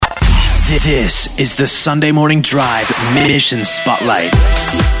This is the Sunday Morning Drive Mission Spotlight.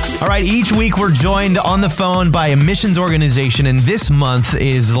 All right, each week we're joined on the phone by a missions organization, and this month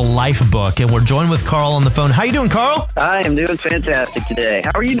is the LifeBook, and we're joined with Carl on the phone. How you doing, Carl? I am doing fantastic today.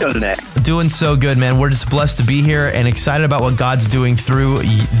 How are you doing today? Doing so good, man. We're just blessed to be here and excited about what God's doing through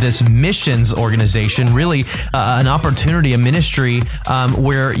this missions organization. Really, an opportunity, a ministry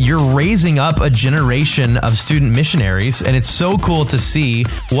where you're raising up a generation of student missionaries, and it's so cool to see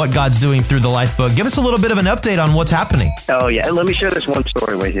what God's doing through the LifeBook. Give us a little bit of an update on what's happening. Oh yeah, let me share this one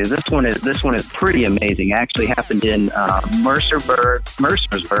story with you. This one is pretty amazing. It actually happened in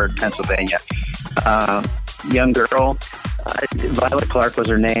Mercersburg, Pennsylvania. Young girl, Violet Clark was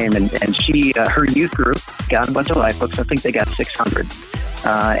her name, and she her youth group got a bunch of LifeBooks. I think they got 600,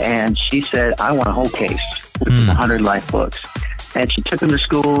 and she said, "I want a whole case with 100 LifeBooks." And she took them to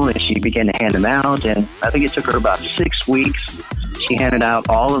school, and she began to hand them out. And I think it took her about 6 weeks. She handed out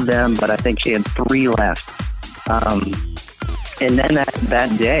all of them, but I think she had 3 left. And then that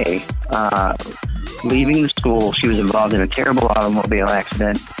day, leaving the school, she was involved in a terrible automobile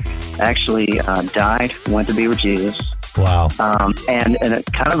accident, actually died, went to be with Jesus. Wow. And a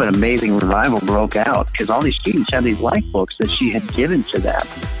kind of an amazing revival broke out because all these students had these LifeBooks that she had given to them.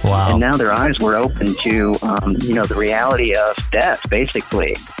 Wow. And now their eyes were open to, the reality of death,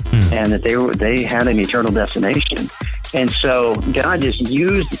 basically, and that they had an eternal destination. And so God just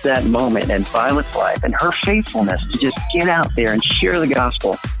used that moment and Violet's life and her faithfulness to just get out there and share the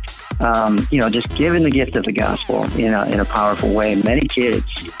gospel. Just giving the gift of the gospel in a powerful way. Many kids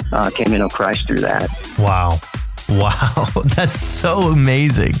came to know Christ through that. Wow. That's so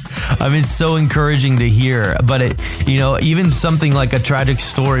amazing. I mean, it's so encouraging to hear. But even something like a tragic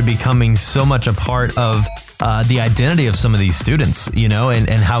story becoming so much a part of the identity of some of these students, and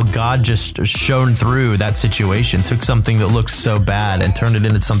how God just shone through that situation, took something that looked so bad and turned it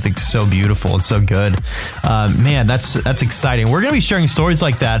into something so beautiful and so good. Man, that's exciting. We're going to be sharing stories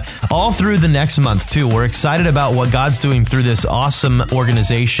like that all through the next month too. We're excited about what God's doing through this awesome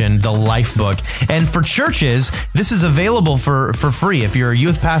organization, the LifeBook. And for churches, this is available for free. If you're a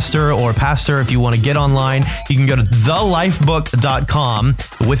youth pastor or pastor, if you want to get online, you can go to thelifebook.com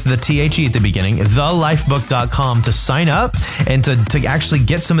with the THE at the beginning, thelifebook.com to sign up and to actually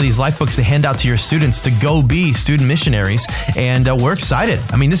get some of these LifeBooks to hand out to your students to go be student missionaries. And we're excited.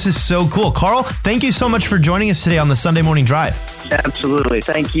 I mean, this is so cool. Carl, thank you so much for joining us today on the Sunday Morning Drive. Absolutely.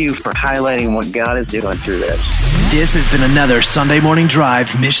 Thank you for highlighting what God is doing through this. This has been another Sunday Morning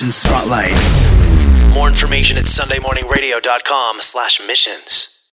Drive Mission Spotlight. More information at sundaymorningradio.com/missions.